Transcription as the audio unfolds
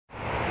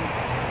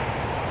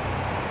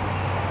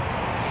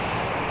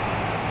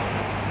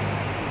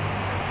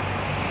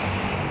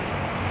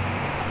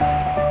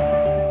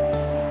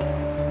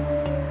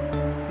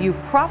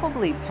you've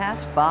probably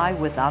passed by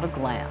without a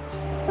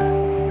glance.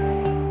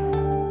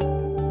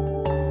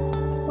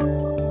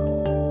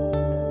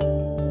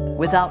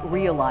 Without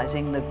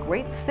realizing the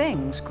great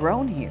things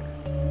grown here.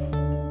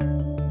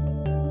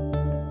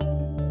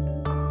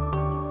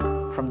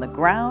 From the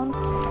ground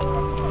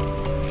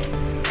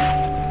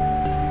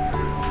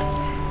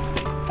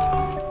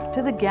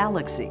to the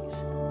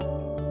galaxies.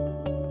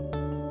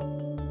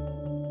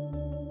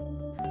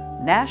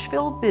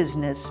 Nashville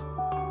business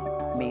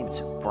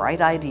means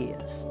bright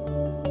ideas.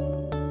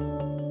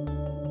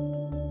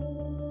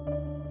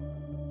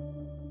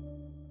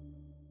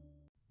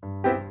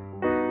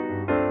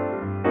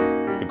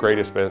 The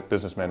greatest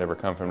businessman to ever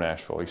come from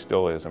Nashville, he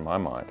still is in my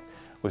mind,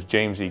 was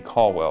James E.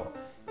 Caldwell.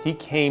 He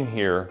came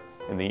here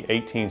in the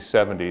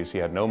 1870s, he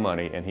had no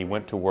money, and he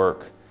went to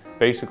work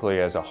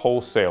basically as a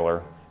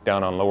wholesaler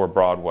down on Lower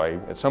Broadway.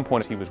 At some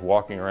point he was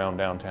walking around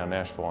downtown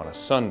Nashville on a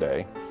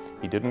Sunday.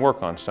 He didn't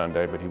work on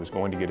Sunday, but he was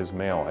going to get his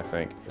mail, I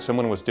think.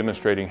 Someone was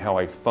demonstrating how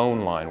a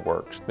phone line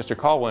works. Mr.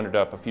 Caldwell ended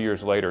up a few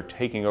years later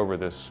taking over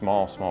this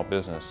small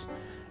business.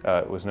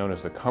 It was known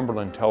as the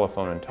Cumberland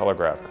Telephone and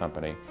Telegraph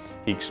Company.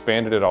 He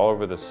expanded it all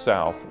over the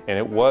South, and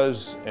it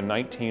was in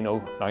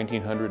 1900,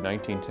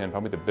 1910,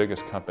 probably the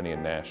biggest company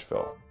in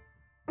Nashville.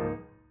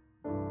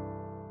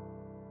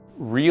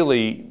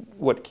 Really,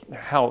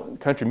 how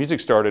country music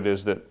started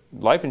is that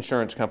life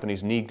insurance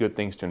companies need good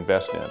things to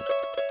invest in.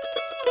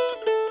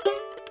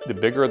 The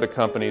bigger of the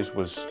companies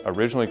was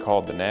originally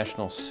called the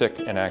National Sick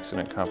and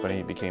Accident Company.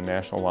 It became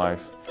National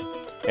Life,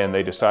 and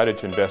they decided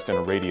to invest in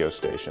a radio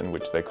station,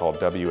 which they called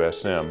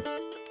WSM.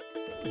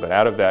 But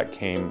out of that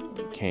came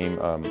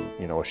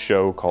a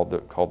show called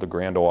the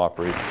Grand Ole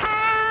Opry.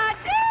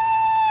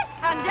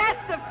 I'm just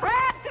so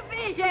proud to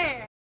be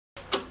here.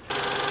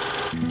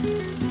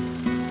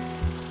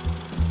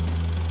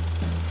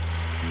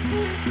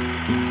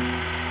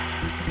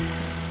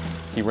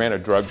 He ran a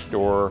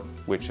drugstore,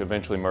 which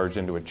eventually merged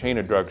into a chain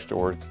of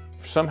drugstores.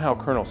 Somehow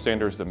Colonel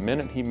Sanders, the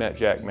minute he met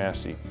Jack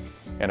Massey,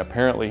 and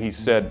apparently he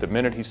said the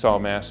minute he saw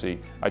Massey,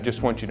 I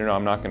just want you to know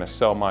I'm not going to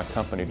sell my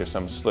company to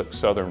some slick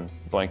southern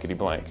blankety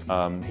blank.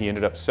 He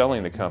ended up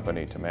selling the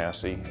company to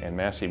Massey, and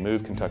Massey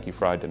moved Kentucky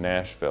Fried to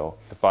Nashville.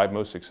 The 5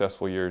 most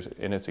successful years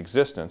in its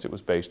existence, it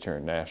was based here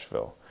in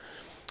Nashville.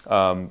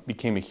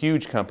 Became a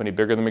huge company,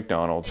 bigger than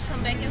McDonald's.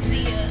 Come back and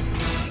see us.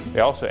 They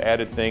also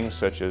added things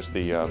such as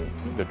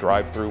the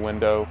drive-through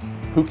window.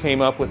 Who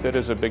came up with it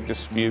is a big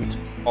dispute.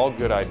 All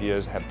good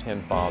ideas have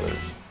 10 fathers.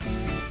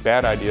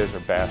 Bad ideas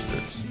are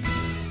bastards.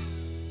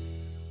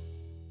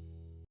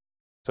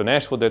 So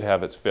Nashville did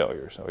have its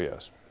failures, oh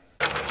yes.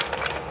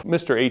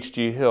 Mr.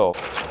 H.G. Hill,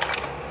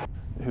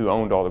 who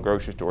owned all the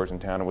grocery stores in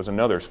town and was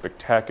another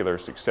spectacular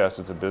success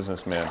as a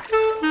businessman.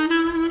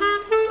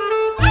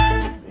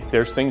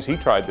 There's things he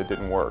tried that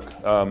didn't work.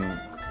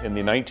 In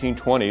the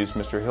 1920s,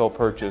 Mr. Hill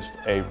purchased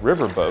a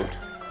riverboat,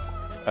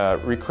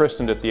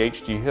 rechristened it the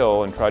H.G.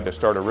 Hill, and tried to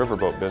start a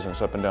riverboat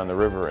business up and down the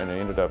river, and he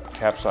ended up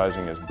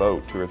capsizing his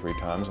boat 2 or 3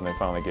 times, and they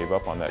finally gave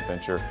up on that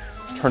venture.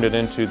 Turned it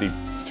into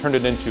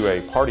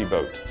a party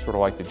boat, sort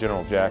of like the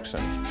General Jackson,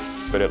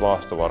 but it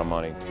lost a lot of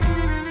money.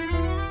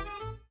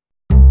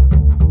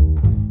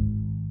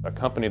 A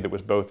company that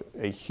was both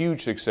a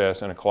huge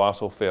success and a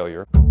colossal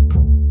failure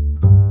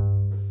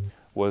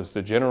was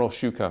the General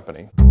Shoe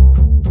Company,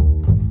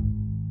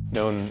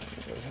 known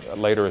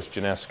later as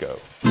Genesco.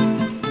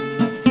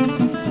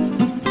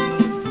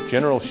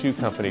 General Shoe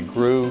Company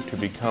grew to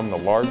become the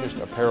largest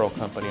apparel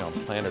company on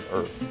planet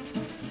Earth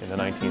in the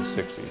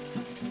 1960s.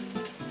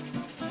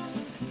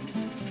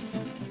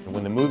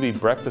 When the movie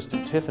Breakfast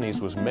at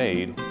Tiffany's was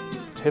made,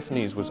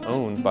 Tiffany's was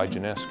owned by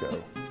Genesco.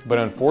 But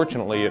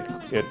unfortunately,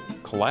 it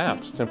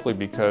collapsed simply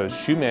because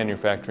shoe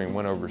manufacturing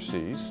went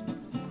overseas,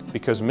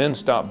 because men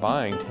stopped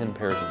buying 10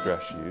 pairs of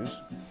dress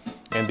shoes,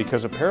 and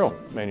because apparel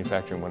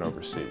manufacturing went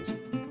overseas.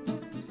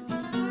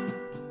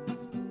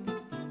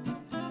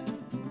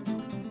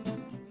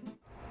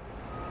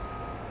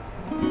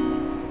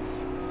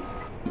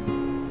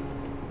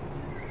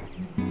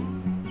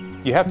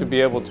 You have to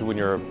be able to, when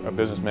you're a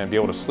businessman, be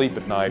able to sleep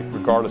at night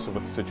regardless of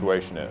what the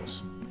situation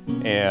is.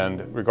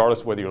 And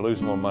regardless of whether you're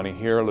losing a little money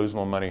here, losing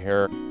a little money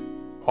here.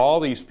 All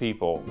these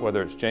people,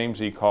 whether it's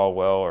James E.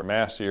 Caldwell or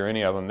Massey or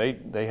any of them,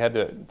 they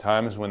had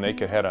times when they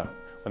had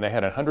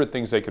 100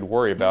 things they could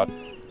worry about,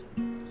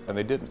 and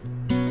they didn't.